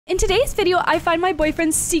In today's video, I find my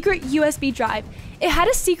boyfriend's secret USB drive. It had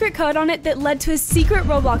a secret code on it that led to his secret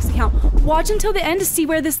Roblox account. Watch until the end to see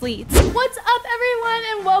where this leads. What's up, everyone,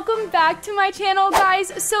 and welcome back to my channel,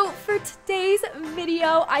 guys. So for today's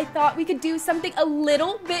video, I thought we could do something a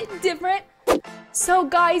little bit different. So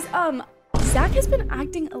guys, Zach has been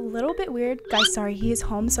acting a little bit weird. Guys, sorry, he is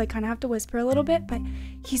home, so I kind of have to whisper a little bit, but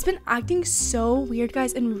he's been acting so weird,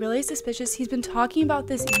 guys, and really suspicious. He's been talking about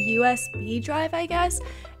this USB drive, I guess,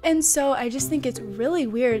 and so I just think it's really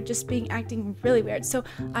weird, just acting really weird. So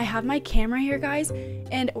I have my camera here, guys,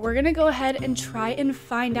 and we're gonna go ahead and try and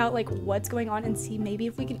find out like what's going on and see maybe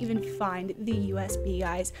if we can even find the USB,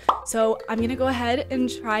 guys. So I'm gonna go ahead and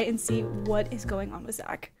try and see what is going on with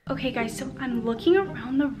Zach. Okay, guys, so I'm looking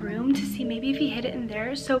around the room to see maybe if he hid it in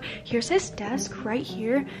there. So here's his desk right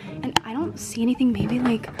here, and I don't see anything, maybe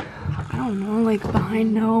like, I don't know, like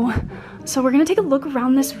behind, no. So we're gonna take a look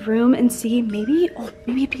around this room and see maybe, oh,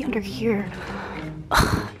 maybe it'd be under here.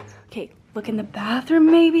 Ugh. Okay, look in the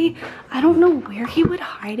bathroom maybe. I don't know where he would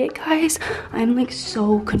hide it, guys. I'm like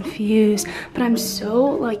so confused, but I'm so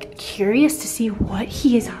like curious to see what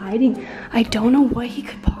he is hiding. I don't know what he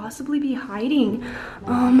could possibly be hiding.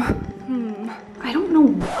 I don't know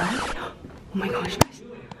what. Oh my gosh, guys.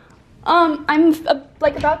 I'm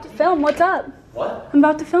like about to film. What's up? What? I'm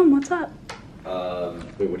about to film. What's up?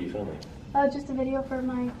 Wait, what are you filming? Just a video for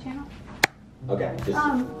my channel. Okay, just,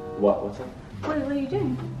 what's up? What are you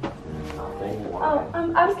doing? Nothing. Oh,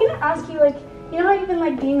 I was gonna ask you, like, you know how you've been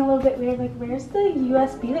like being a little bit weird, like where's the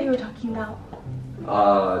USB that you were talking about?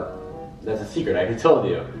 That's a secret, I already told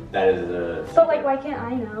you. That is a secret. But like, why can't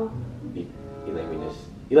I know?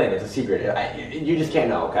 Elaine, it's a secret. You just can't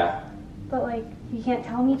know, okay? But like, you can't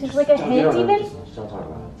tell me, just like a hint even? Just don't talk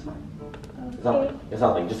about it, it's fine. Okay. It's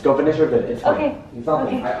nothing. Just go finish your bit. It's fine. Okay. It's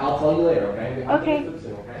nothing. Okay. I'll tell you later, okay? Okay.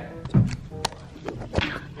 Okay.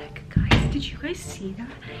 Heck, guys, did you guys see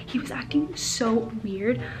that? He was acting so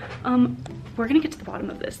weird. We're gonna get to the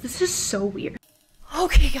bottom of this. This is so weird.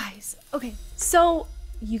 Okay, guys. Okay, so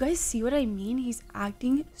you guys see what I mean? He's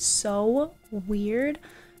acting so weird.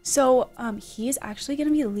 So he is actually gonna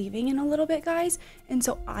be leaving in a little bit, guys, and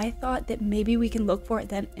so I thought that maybe we can look for it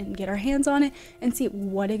then and get our hands on it and see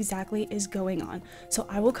what exactly is going on. So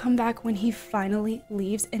I will come back when he finally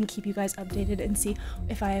leaves and keep you guys updated and see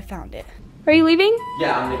if I have found it. Are you leaving?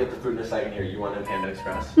 Yeah, I'm gonna get the food in a second here. You want a Panda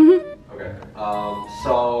Express? Mm-hmm. Okay.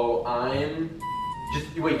 So I'm just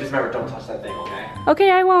remember, don't touch that thing, okay? Okay,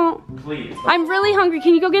 I won't. Please. I'm really hungry.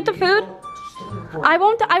 Can you go get the food? I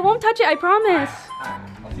won't touch it, I promise. Alright,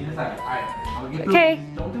 I'll see you in a second. Alright, I'll get food. Okay.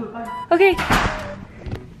 Don't do it, bye. Okay.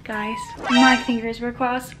 Guys, my fingers were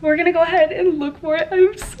crossed. We're gonna go ahead and look for it.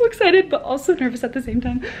 I'm so excited, but also nervous at the same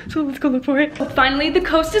time. So let's go look for it. Finally, the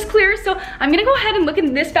coast is clear, so I'm gonna go ahead and look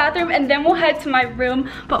in this bathroom and then we'll head to my room.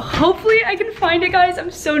 But hopefully I can find it, guys.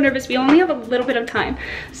 I'm so nervous. We only have a little bit of time.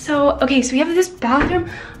 So, okay, so we have this bathroom.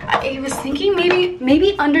 I was thinking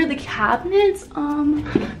maybe under the cabinets.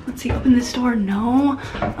 Let's see, open this door. No.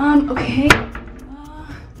 Okay.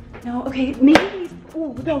 No, okay, maybe these,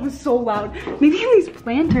 oh, that was so loud. Maybe in these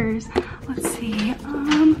planters. Let's see,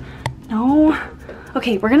 no.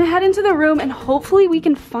 Okay, we're gonna head into the room and hopefully we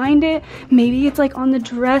can find it. Maybe it's like on the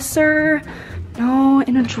dresser. No,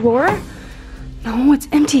 in a drawer. No, it's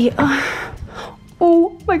empty.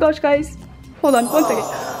 Oh my gosh, guys. Hold on, 1 second.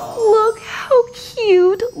 Look how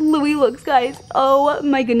cute Louis looks, guys. Oh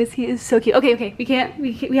my goodness, he is so cute. Okay, we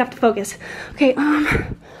have to focus. Okay,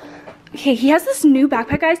 okay, he has this new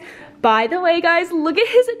backpack, guys. By the way, guys, look at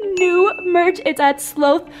his new merch. It's at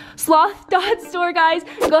sloth.store, guys.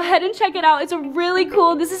 Go ahead and check it out. It's really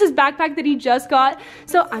cool. This is his backpack that he just got.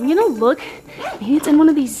 So I'm gonna look. Maybe it's in one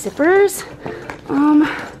of these zippers.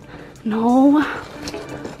 No.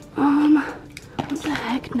 What the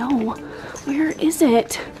heck? No. Where is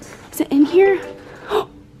it? Is it in here?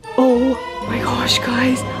 Oh my gosh,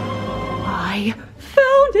 guys. I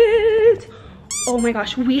found it. Oh my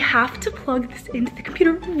gosh, we have to plug this into the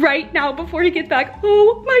computer right now before he gets back.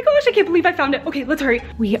 Oh my gosh, I can't believe I found it. Okay, let's hurry.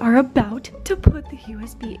 We are about to put the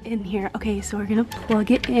USB in here. Okay, so we're gonna plug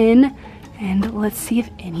it in and let's see if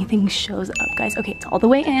anything shows up, guys. Okay, it's all the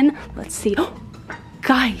way in. Let's see.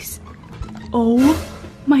 Guys, oh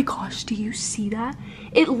my gosh, do you see that?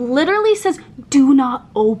 It literally says, do not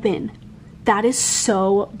open. That is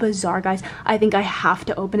so bizarre, guys. I think I have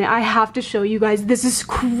to open it. I have to show you guys. This is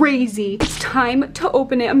crazy. It's time to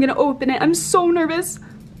open it. I'm gonna open it. I'm so nervous.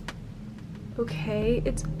 Okay,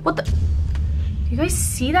 it's, what the? Do you guys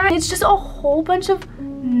see that? It's just a whole bunch of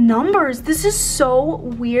numbers. This is so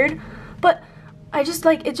weird. But I just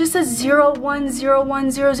like, it just says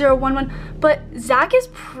 01010011, but Zach is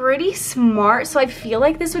pretty smart, so I feel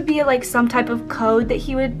like this would be like some type of code that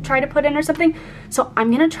he would try to put in or something. So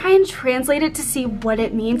I'm gonna try and translate it to see what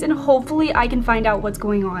it means, and hopefully I can find out what's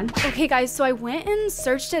going on. Okay guys, so I went and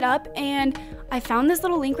searched it up and I found this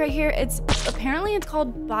little link right here. Apparently it's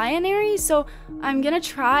called binary, so I'm gonna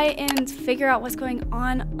try and figure out what's going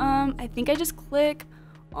on. I think I just click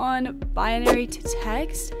on binary to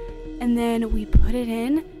text, and then we put it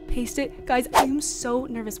in, paste it. Guys, I am so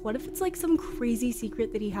nervous. What if it's like some crazy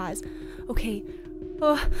secret that he has? Okay,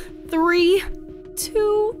 3,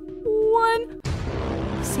 2, 1.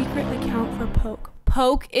 Secret account for Poke.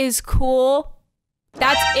 Poke is cool.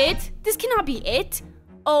 That's it? This cannot be it.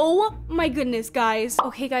 Oh my goodness, guys.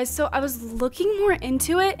 Okay, guys, so I was looking more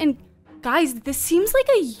into it, and guys, this seems like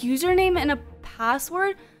a username and a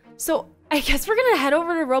password. So I guess we're gonna head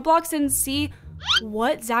over to Roblox and see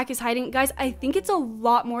what Zach is hiding. Guys, I think it's a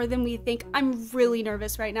lot more than we think. I'm really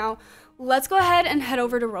nervous right now. Let's go ahead and head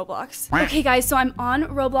over to Roblox. Okay guys, so I'm on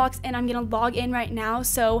Roblox and I'm gonna log in right now.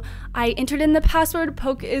 So I entered in the password,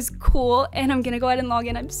 Poke is cool, and I'm gonna go ahead and log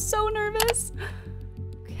in. I'm so nervous.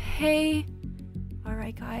 Okay, all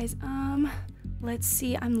right guys, let's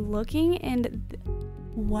see, I'm looking, and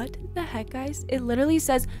what the heck, guys? It literally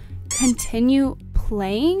says continue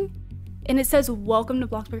playing, and it says welcome to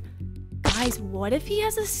Bloxburg. Guys, what if he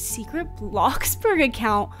has a secret Bloxburg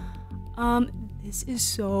account? This is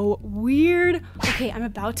so weird. Okay, I'm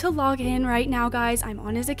about to log in right now, guys. I'm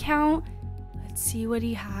on his account. Let's see what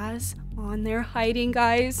he has on there hiding,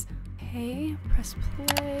 guys. Okay, press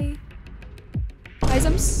play. Guys,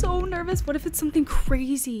 I'm so nervous. What if it's something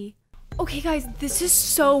crazy? Okay, guys, this is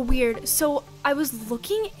so weird. So I was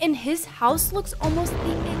looking, and his house looks almost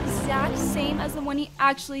the exact same as the one he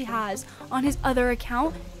actually has on his other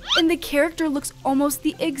account. And the character looks almost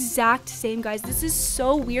the exact same, guys. This is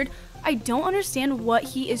so weird. I don't understand what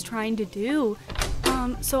he is trying to do.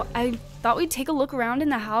 So I thought we'd take a look around in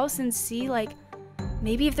the house and see, like,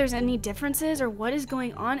 maybe if there's any differences or what is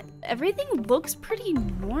going on. Everything looks pretty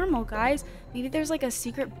normal, guys. Maybe there's like a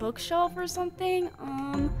secret bookshelf or something.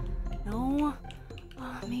 No.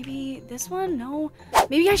 Maybe this one? No.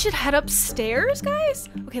 Maybe I should head upstairs, guys?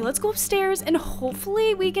 Okay, let's go upstairs and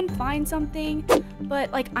hopefully we can find something.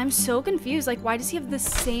 But like, I'm so confused. Like, why does he have the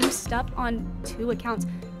same stuff on 2 accounts?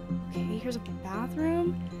 Okay, here's a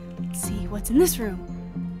bathroom. Let's see what's in this room.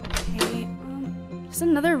 Okay, just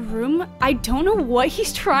another room. I don't know what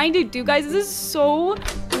he's trying to do, guys. This is so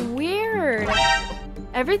weird.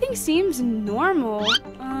 Everything seems normal.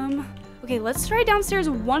 Okay, let's try downstairs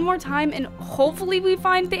one more time and hopefully we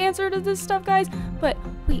find the answer to this stuff, guys. But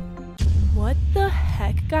wait, what the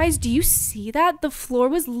heck, guys? Do you see that? The floor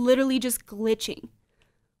was literally just glitching.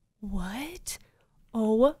 What?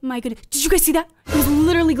 Oh my goodness. Did you guys see that? It was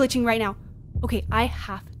literally glitching right now. Okay, I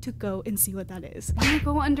have to go and see what that is. I'm gonna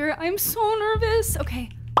go under. I'm so nervous. Okay,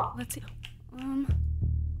 let's see.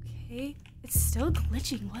 Okay, it's still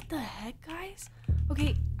glitching. What the heck, guys?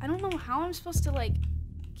 Okay, I don't know how I'm supposed to like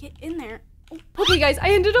get in there. Oh, okay, guys, I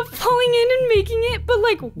ended up falling in and making it, but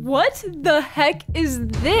like, what the heck is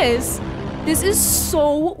this? This is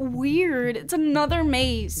so weird. It's another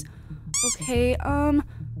maze. Okay,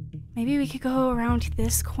 maybe we could go around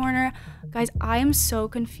this corner. Guys, I am so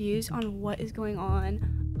confused on what is going on.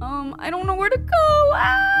 I don't know where to go.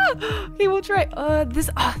 Ah! Okay, we'll try. This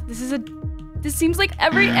seems like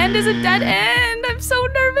every end is a dead end. I'm so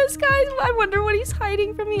nervous, guys. I wonder what he's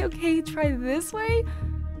hiding from me. Okay, try this way.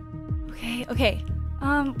 Okay.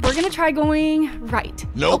 We're gonna try going right.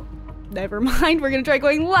 Nope. Oh, never mind. We're gonna try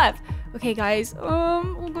going left. Okay, guys,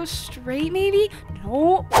 we'll go straight maybe?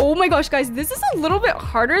 No. Oh my gosh, guys, this is a little bit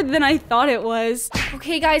harder than I thought it was.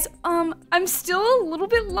 Okay, guys, I'm still a little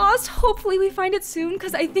bit lost. Hopefully we find it soon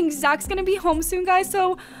because I think Zach's gonna be home soon, guys.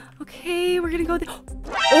 So, okay, we're gonna go there.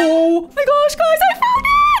 Oh my gosh, guys, I found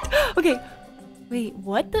it! Okay, wait,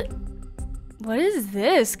 what is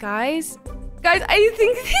this, guys? Guys, I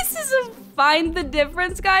think this is a find the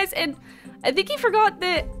difference, guys, and I think he forgot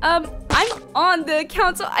that I'm on the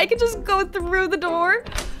account, so I can just go through the door.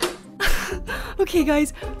 Okay,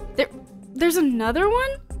 guys, there's another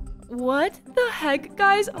one? What the heck,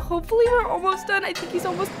 guys? Hopefully we're almost done. I think he's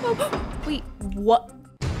almost wait, what?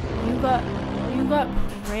 You got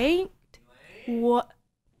pranked? What?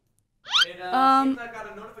 It seems I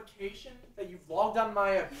got a notification that you've logged on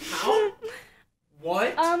my account.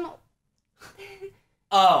 What?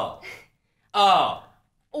 Oh.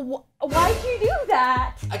 Why'd you do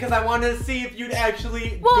that? Because I wanted to see if you'd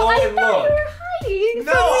actually well, go I and look. thought you were hiding.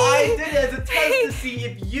 No, I did it as a test to see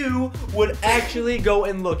if you would actually go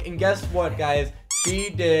and look. And guess what, guys? She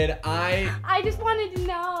did. I just wanted to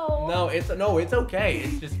know. No, it's okay.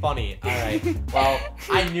 It's just funny. All right. Well,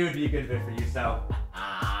 I knew it'd be a good fit for you, so you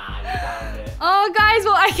found it. Oh, guys,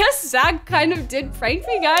 well, I guess Zach kind of did prank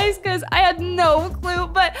me, guys, because I had no clue.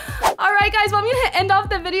 But all right, guys, well, I'm gonna end off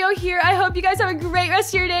the video here. I hope you guys have a great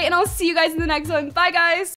rest of your day, and I'll see you guys in the next one. Bye, guys.